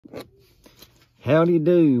Howdy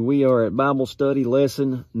do. We are at Bible study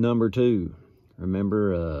lesson number 2.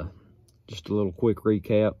 Remember, just a little quick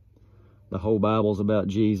recap. The whole Bible's about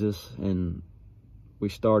Jesus, and we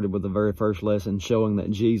started with the very first lesson showing that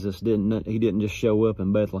Jesus didn't just show up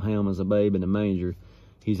in Bethlehem as a babe in a manger.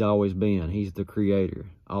 He's always been. He's the creator.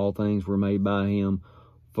 All things were made by him,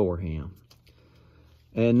 for him.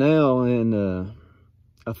 And now,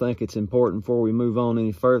 I think it's important before we move on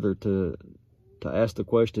any further to ask the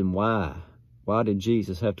question, why? Why did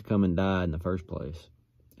Jesus have to come and die in the first place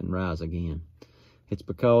and rise again? It's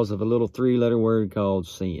because of a little 3-letter word called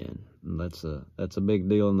sin. And that's a big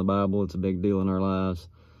deal in the Bible. It's a big deal in our lives.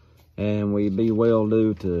 And we'd be well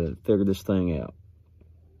due to figure this thing out.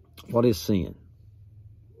 What is sin?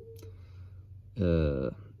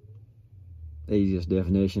 Easiest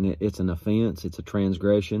definition, it's an offense. It's a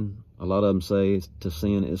transgression. A lot of them say to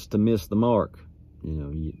sin is to miss the mark. You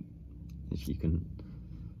know, if you can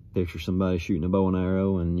picture somebody shooting a bow and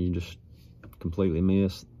arrow and you just completely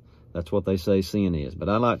miss. That's what they say sin is. But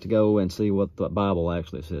I like to go and see what the Bible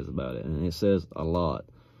actually says about it. And it says a lot.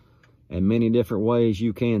 And many different ways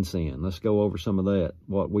you can sin. Let's go over some of that.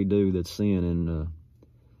 What we do that's sin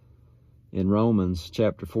in Romans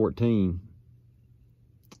chapter 14.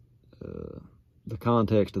 The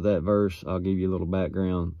context of that verse, I'll give you a little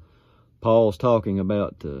background. Paul's talking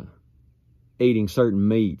about eating certain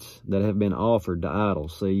meats that have been offered to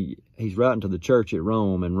idols. See, he's writing to the church at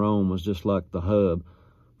Rome, and Rome was just like the hub,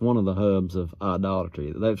 one of the hubs of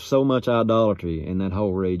idolatry. There's so much idolatry in that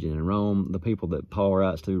whole region. In Rome, the people that Paul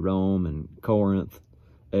writes to, Rome and Corinth,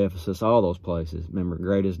 Ephesus, all those places. Remember,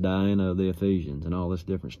 greatest Diana of the Ephesians and all this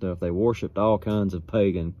different stuff. They worshipped all kinds of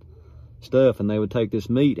pagan stuff, and they would take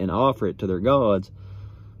this meat and offer it to their gods.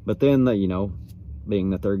 But then they,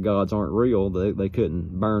 being that their gods aren't real, they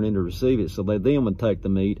couldn't burn in to receive it. So they then would take the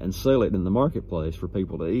meat and sell it in the marketplace for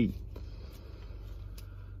people to eat.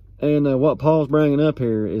 And what Paul's bringing up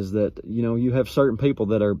here is that, you have certain people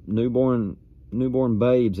that are newborn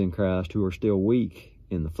babes in Christ who are still weak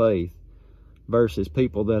in the faith versus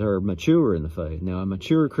people that are mature in the faith. Now, a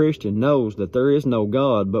mature Christian knows that there is no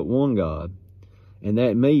God but one God, and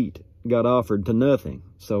that meat got offered to nothing.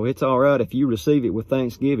 So it's all right if you receive it with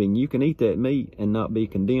thanksgiving. You can eat that meat and not be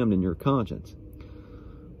condemned in your conscience.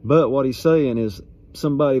 But what he's saying is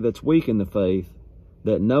somebody that's weak in the faith,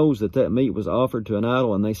 that knows that that meat was offered to an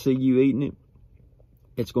idol and they see you eating it,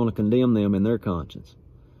 it's going to condemn them in their conscience.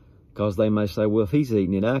 Because they may say, well, if he's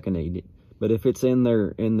eating it, I can eat it. But if it's in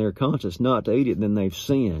their conscience not to eat it, then they've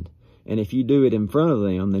sinned. And if you do it in front of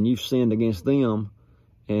them, then you've sinned against them.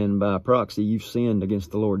 And by proxy, you've sinned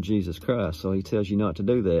against the Lord Jesus Christ. So he tells you not to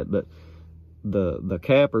do that. But the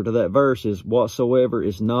capper to that verse is, whatsoever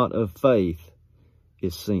is not of faith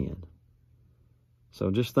is sin.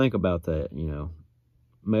 So just think about that,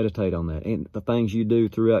 Meditate on that. And the things you do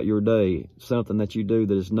throughout your day, something that you do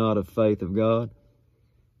that is not of faith of God,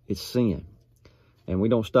 it's sin. And we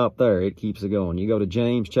don't stop there. It keeps it going. You go to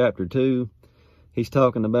James chapter 2. He's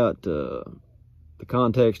talking about the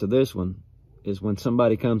context of this one is when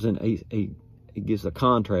somebody comes in, he gives a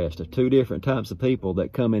contrast of 2 different types of people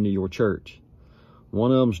that come into your church.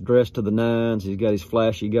 One of them's dressed to the nines. He's got his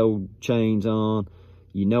flashy gold chains on.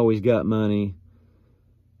 He's got money.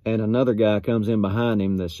 And another guy comes in behind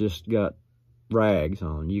him that's just got rags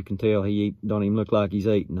on. You can tell he don't even look like he's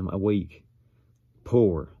eaten a week.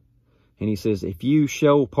 Poor. And he says, if you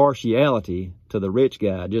show partiality to the rich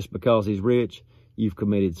guy just because he's rich, you've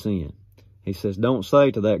committed sin. He says, don't say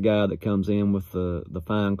to that guy that comes in with the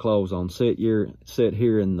fine clothes on, sit here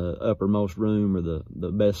in the uppermost room or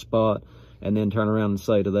the best spot, and then turn around and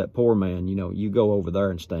say to that poor man, you go over there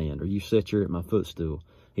and stand, or you sit here at my footstool.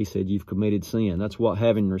 He said, you've committed sin. That's what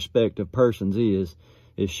having respect of persons is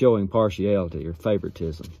showing partiality or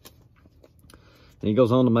favoritism. And he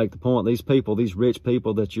goes on to make the point, these people, these rich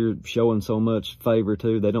people that you're showing so much favor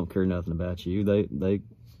to, they don't care nothing about you.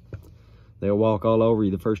 They'll walk all over you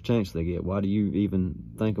the first chance they get. Why do you even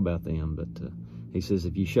think about them? But he says,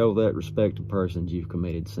 if you show that respect to persons, you've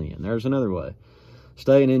committed sin. There's another way.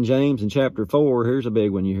 Staying in James in chapter 4, here's a big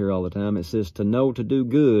one you hear all the time. It says, to know to do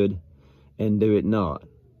good and do it not.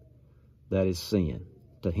 That is sin.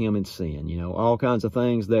 To him it's sin. All kinds of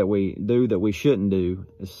things that we do that we shouldn't do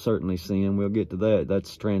is certainly sin. We'll get to that.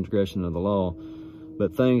 That's transgression of the law.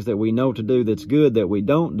 But things that we know to do that's good that we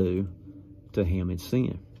don't do, to him it's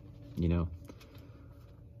sin. And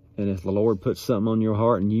if the Lord puts something on your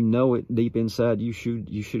heart and you know it deep inside, you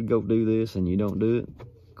should go do this, and you don't do it,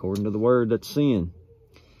 according to the word, that's sin.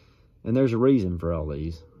 And there's a reason for all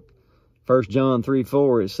these. 1 John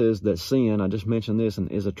 3:4, it says that sin, I just mentioned this,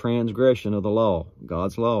 and is a transgression of the law,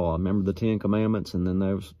 God's law. I remember the 10 Commandments, and then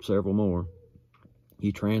there was several more.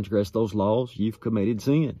 You transgress those laws, you've committed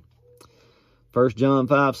sin. 1 John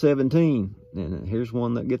 5:17, and here's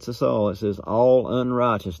one that gets us all. It says, all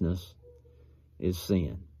unrighteousness is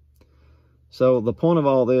sin. So the point of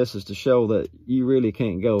all this is to show that you really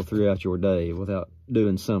can't go throughout your day without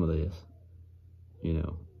doing some of this. You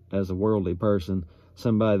know, as a worldly person,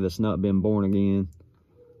 somebody that's not been born again,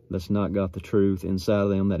 that's not got the truth inside of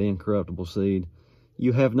them, that incorruptible seed,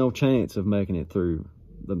 you have no chance of making it through.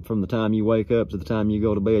 From the time you wake up to the time you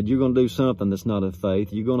go to bed, you're going to do something that's not of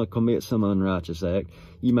faith. You're going to commit some unrighteous act.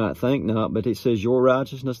 You might think not, but it says your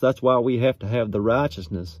righteousness. That's why we have to have the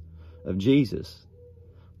righteousness of Jesus.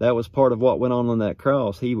 That was part of what went on that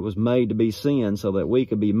cross. He was made to be sin so that we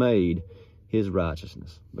could be made his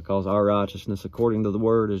righteousness, because our righteousness, according to the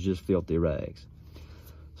word, is just filthy rags.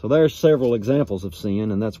 So there's several examples of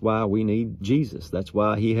sin, and that's why we need Jesus. That's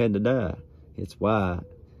why he had to die. It's why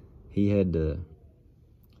he had to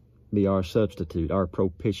be our substitute, our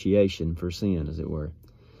propitiation for sin, as it were.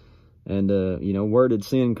 And, you know, where did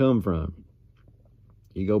sin come from?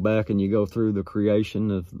 You go back and you go through the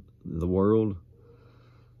creation of the world.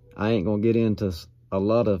 I ain't going to get into a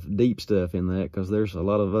lot of deep stuff in that, because there's a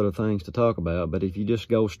lot of other things to talk about. But if you just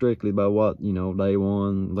go strictly by what, you know, day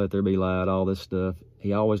one, let there be light, all this stuff,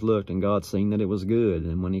 he always looked and God seen that it was good.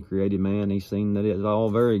 And when he created man, he seen that it was all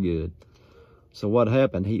very good. So what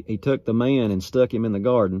happened? He took the man and stuck him in the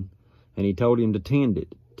garden, and he told him to tend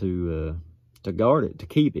it, to guard it, to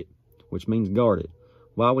keep it, which means guard it.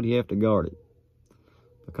 Why would he have to guard it?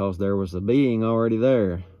 Because there was a being already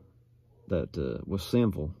there that was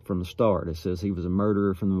sinful from the start. It says he was a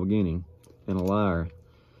murderer from the beginning and a liar.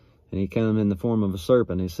 And he came in the form of a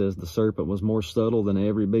serpent. It says the serpent was more subtle than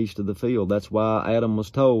every beast of the field. That's why Adam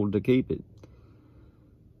was told to keep it.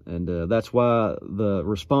 And that's why the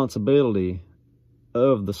responsibility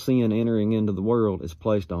of the sin entering into the world is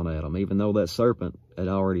placed on Adam, even though that serpent had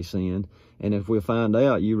already sinned. And if we find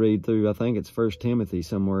out, you read through, I think it's 1 Timothy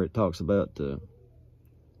somewhere, it talks about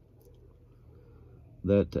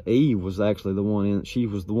that Eve was actually the one, she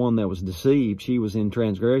was the one that was deceived. She was in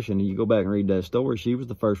transgression. And you go back and read that story, she was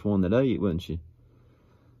the first one that ate, wasn't she?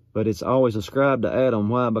 But it's always ascribed to Adam.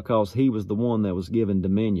 Why? Because he was the one that was given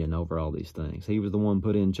dominion over all these things. He was the one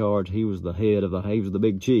put in charge. He was the head of he was the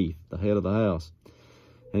big chief, the head of the house.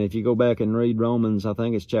 And if you go back and read Romans, I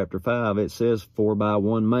think it's chapter 5, it says, for by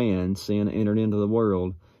one man sin entered into the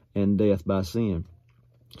world, and death by sin.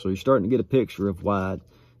 So you're starting to get a picture of why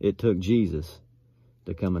it took Jesus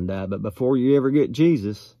to come and die. But before you ever get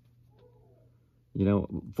Jesus, you know,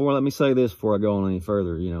 let me say this before I go on any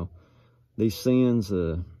further, you know, these sins,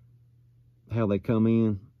 how they come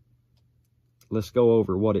in, let's go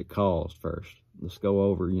over what it caused first. Let's go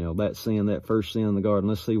over, you know, that sin, that first sin in the garden.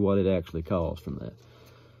 Let's see what it actually caused from that.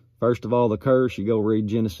 First of all, the curse, you go read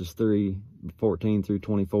Genesis 3:14 through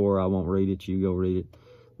 24. I won't read it. You go read it.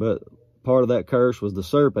 But part of that curse was the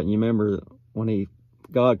serpent. You remember when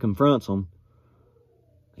God confronts him,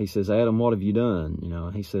 he says, Adam, what have you done? You know,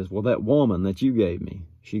 and he says, well, that woman that you gave me,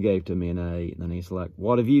 she gave to me and I ate. And then he's like,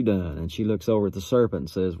 what have you done? And she looks over at the serpent and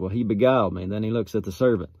says, well, he beguiled me. And then he looks at the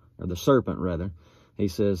serpent rather. He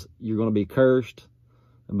says, you're going to be cursed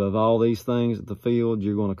above all these things at the field.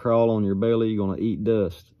 You're going to crawl on your belly. You're going to eat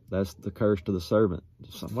dust. That's the curse to the serpent.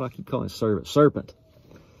 What I keep calling it, serpent.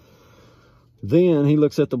 Then he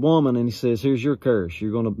looks at the woman and he says, here's your curse.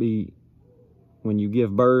 You're going to be, when you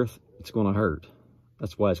give birth, it's going to hurt.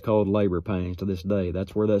 That's why it's called labor pains to this day.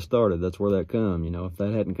 That's where that started. That's where that come. You know, if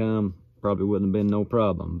that hadn't come, probably wouldn't have been no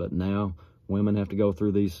problem. But now women have to go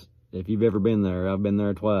through these. If you've ever been there, I've been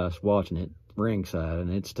there twice watching it ringside,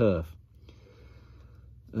 and it's tough.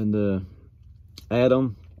 And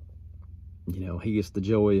Adam, you know, he gets the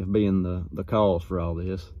joy of being the cause for all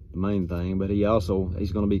this, the main thing. But he's going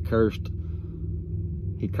to be cursed.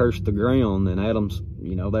 He cursed the ground, and Adam's,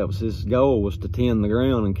 you know, that was his goal, was to tend the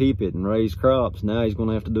ground and keep it and raise crops. Now he's going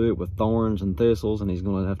to have to do it with thorns and thistles, and he's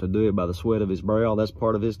going to have to do it by the sweat of his brow. That's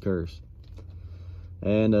part of his curse.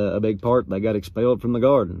 And a big part, they got expelled from the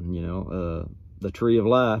garden, you know. The tree of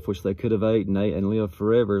life, which they could have ate and lived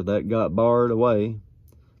forever, that got barred away.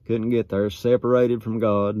 Couldn't get there, separated from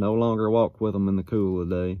God, no longer walked with them in the cool of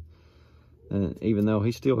the day. Even though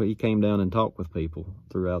he came down and talked with people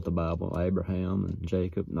throughout the Bible, Abraham and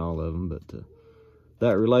Jacob and all of them, but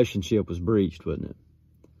that relationship was breached, wasn't it?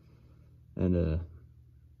 And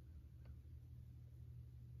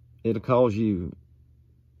it'll cause you,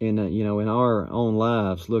 in our own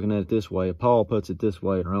lives, looking at it this way. Paul puts it this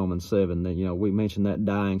way in Romans 7, that, you know, we mentioned that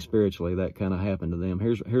dying spiritually, that kind of happened to them.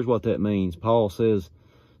 Here's what that means. Paul says,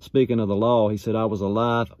 speaking of the law, he said, I was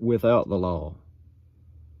alive without the law.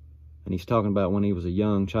 And he's talking about when he was a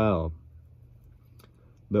young child.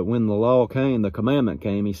 But when the law came, the commandment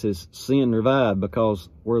came, he says, sin revived, because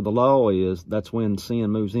where the law is, that's when sin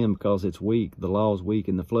moves in, because it's weak. The law is weak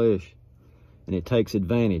in the flesh, and it takes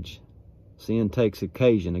advantage. Sin takes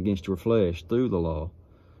occasion against your flesh through the law,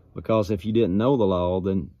 because if you didn't know the law,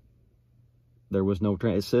 then there was no,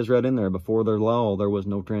 it says right in there, before the law, there was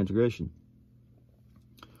no transgression.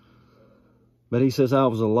 But he says, I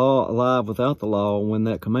was alive without the law. When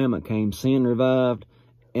that commandment came, sin revived,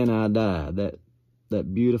 and I died.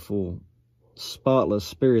 That beautiful, spotless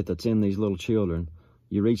spirit that's in these little children.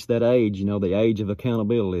 You reach that age, you know, the age of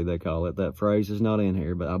accountability, they call it. That phrase is not in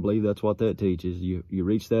here, but I believe that's what that teaches. You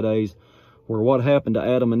reach that age where what happened to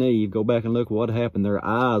Adam and Eve, go back and look what happened. Their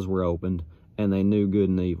eyes were opened, and they knew good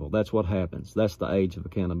and evil. That's what happens. That's the age of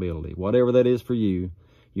accountability. Whatever that is for you,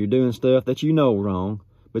 you're doing stuff that you know wrong,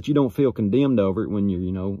 but you don't feel condemned over it when you're,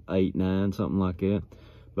 you know, 8, 9, something like that.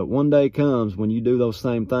 But one day comes when you do those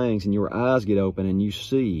same things and your eyes get open and you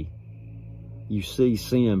see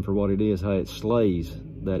sin for what it is, how it slays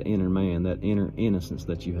that inner man, that inner innocence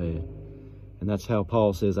that you had. And that's how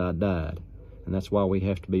Paul says, I died. And that's why we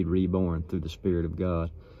have to be reborn through the Spirit of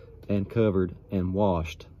God and covered and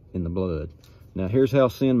washed in the blood. Now here's how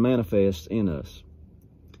sin manifests in us.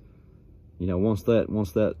 You know, once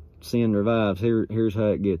that sin revives, here's how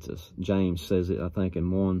it gets us. James says it, I think,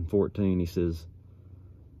 in 1:14. He says,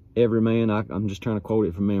 every man, I'm just trying to quote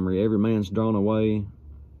it from memory, every man's drawn away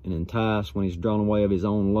and enticed when he's drawn away of his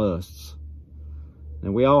own lusts.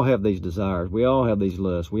 And we all have these desires. We all have these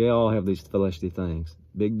lusts. We all have these fleshly things.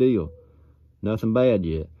 Big deal. Nothing bad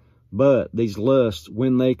yet. But these lusts,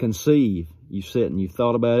 when they conceive, you sit and you've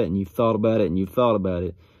thought about it, and you've thought about it, and you've thought about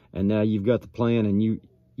it, and now you've got the plan, and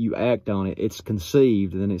you act on it. It's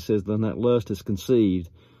conceived. And then it says, then that lust is conceived,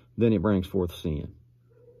 then it brings forth sin.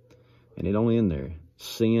 And it don't end there.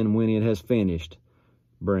 Sin, when it has finished,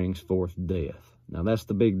 brings forth death. Now that's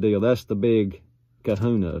the big deal. That's the big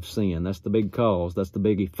kahuna of sin. That's the big cause. That's the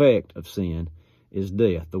big effect of sin, is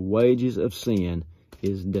death. The wages of sin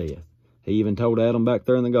is death. He even told Adam back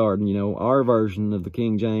there in the garden, you know, our version of the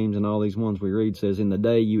King James and all these ones we read says, in the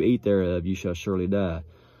day you eat thereof, you shall surely die.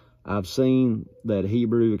 I've seen that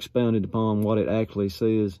Hebrew expounded upon what it actually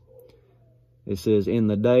says. It says, in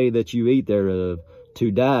the day that you eat thereof,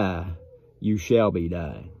 to die, you shall be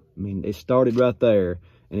dying. I mean, it started right there,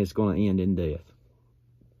 and it's going to end in death.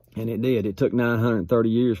 And it did. It took 930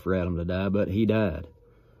 years for Adam to die, but he died.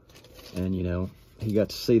 And, you know, he got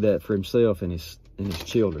to see that for himself and his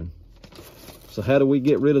children. So how do we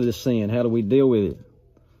get rid of this sin? How do we deal with it?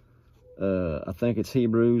 I think it's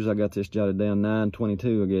Hebrews. I got this jotted down,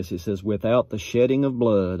 9:22, I guess. It says, without the shedding of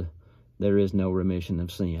blood, there is no remission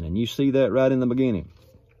of sin. And you see that right in the beginning.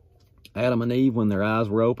 Adam and Eve, when their eyes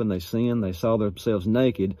were open, they sinned, they saw themselves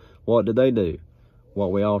naked. What did they do?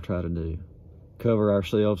 What we all try to do. Cover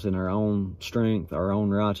ourselves in our own strength, our own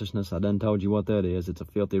righteousness. I done told you what that is. It's a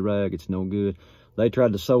filthy rag. It's no good. They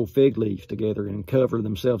tried to sew fig leaves together and cover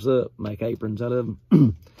themselves up, make aprons out of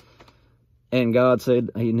them. And God said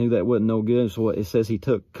he knew that wasn't no good. So it says he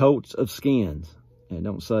took coats of skins. And it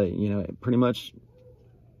don't say, you know, it pretty much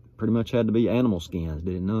had to be animal skins,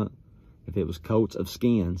 did it not? If it was coats of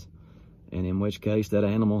skins. And in which case that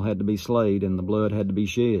animal had to be slayed and the blood had to be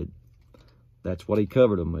shed. That's what he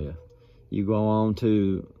covered them with. You go on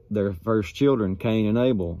to their first children, Cain and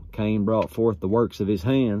Abel. Cain brought forth the works of his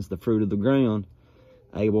hands, the fruit of the ground.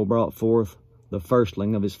 Abel brought forth the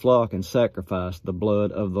firstling of his flock and sacrificed the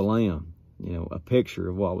blood of the lamb. You know, a picture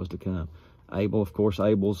of what was to come. Abel, of course,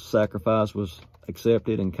 Abel's sacrifice was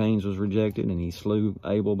accepted and Cain's was rejected, and he slew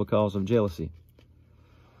Abel because of jealousy.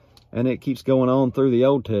 And it keeps going on through the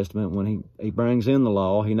Old Testament. When he brings in the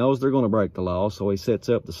law, he knows they're going to break the law, so he sets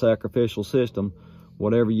up the sacrificial system.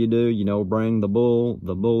 Whatever you do, you know, bring the bull,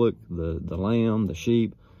 the bullock, the lamb, the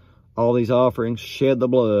sheep, all these offerings, shed the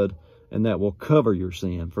blood, and that will cover your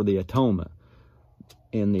sin for the atonement.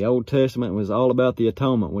 In the Old Testament, it was all about the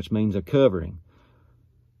atonement, which means a covering.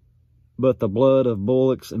 But the blood of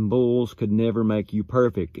bullocks and bulls could never make you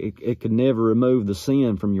perfect. It could never remove the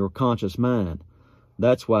sin from your conscious mind.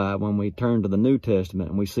 That's why when we turn to the New Testament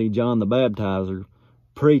and we see John the Baptizer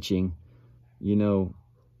preaching, you know,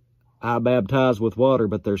 I baptize with water,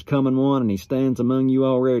 but there's coming one, and he stands among you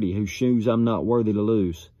already, whose shoes I'm not worthy to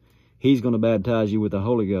loose. He's going to baptize you with the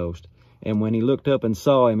Holy Ghost. And when he looked up and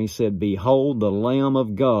saw him, he said, behold the Lamb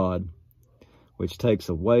of God, which takes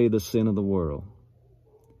away the sin of the world.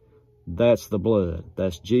 That's the blood.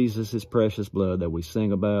 That's Jesus' precious blood that we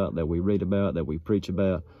sing about, that we read about, that we preach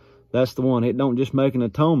about. That's the one. It don't just make an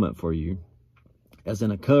atonement for you, as in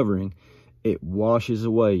a covering. It washes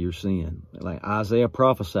away your sin. Like Isaiah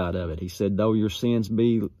prophesied of it. He said, though your sins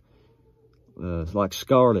be like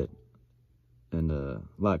scarlet and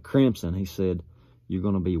like crimson. He said, you're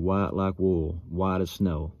going to be white like wool, white as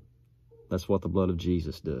snow. That's what the blood of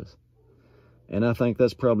Jesus does. And I think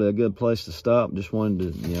that's probably a good place to stop. Just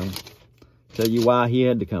wanted to, tell you why he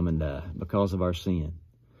had to come and die, because of our sin.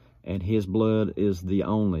 And his blood is the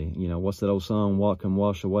only, what's that old song? What can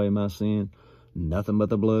wash away my sin? Nothing but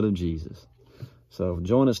the blood of Jesus. So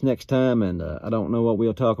join us next time, and I don't know what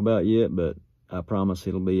we'll talk about yet, but I promise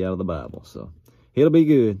it'll be out of the Bible. So it'll be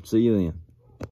good. See you then.